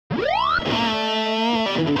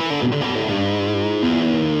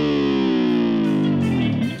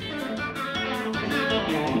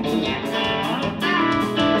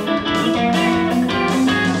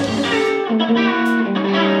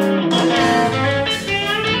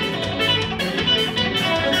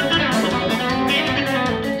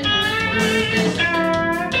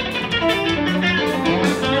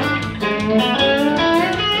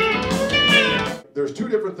There's two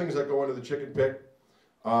different things that go into the chicken pick.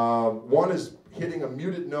 One is hitting a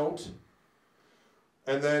muted note,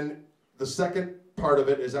 and then the second part of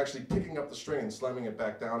it is actually picking up the string and slamming it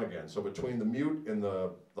back down again. So between the mute and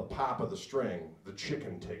the pop of the string, the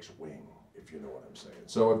chicken takes wing, if you know what I'm saying.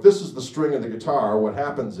 So if this is the string of the guitar, what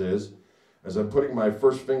happens is, as I'm putting my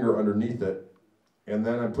first finger underneath it, and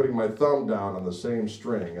then I'm putting my thumb down on the same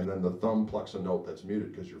string, and then the thumb plucks a note that's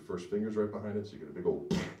muted because your first finger's right behind it, so you get a big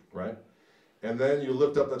old, right? And then you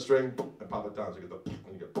lift up that string and pop it down, so you get the,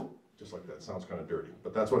 and you get just like that. Sounds kind of dirty,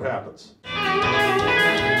 but that's what happens.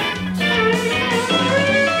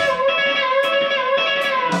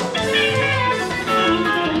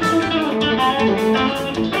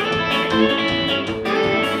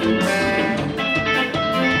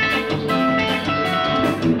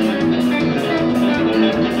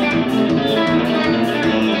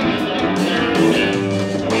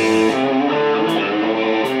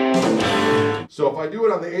 So if I do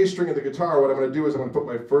it on the A string of the guitar, what I'm going to do is I'm going to put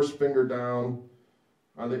my first finger down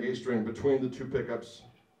on the A string between the two pickups,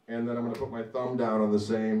 and then I'm going to put my thumb down on the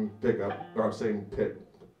same pickup, or same pick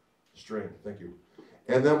string, thank you.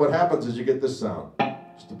 And then what happens is you get this sound,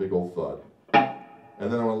 just a big old thud.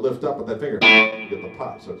 And then I'm going to lift up with that finger, you get the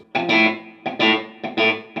pop. So it's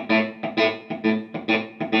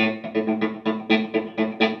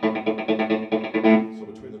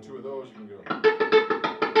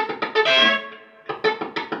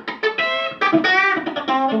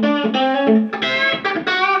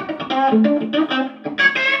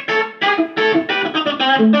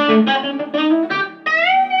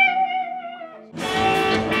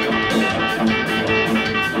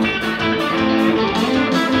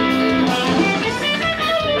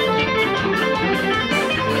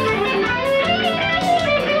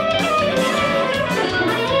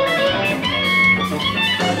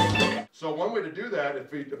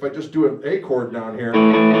if I just do an A chord down here,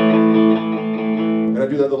 and I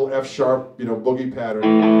do that little F sharp, you know, boogie pattern,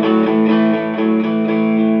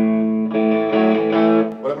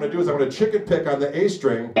 what I'm going to do is I'm going to chicken pick on the A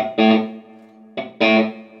string, and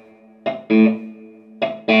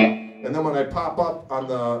then when I pop up on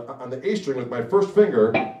the A string with my first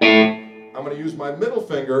finger, I'm going to use my middle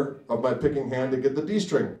finger of my picking hand to get the D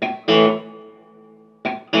string.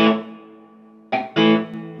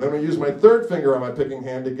 Then I'm going to use my third finger on my picking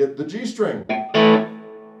hand to get the G string. And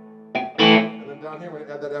then down here I'm going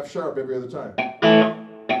to add that F sharp every other time.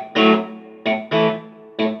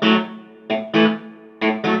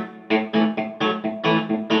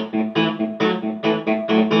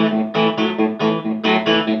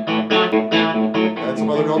 Add some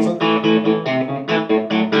other notes in there.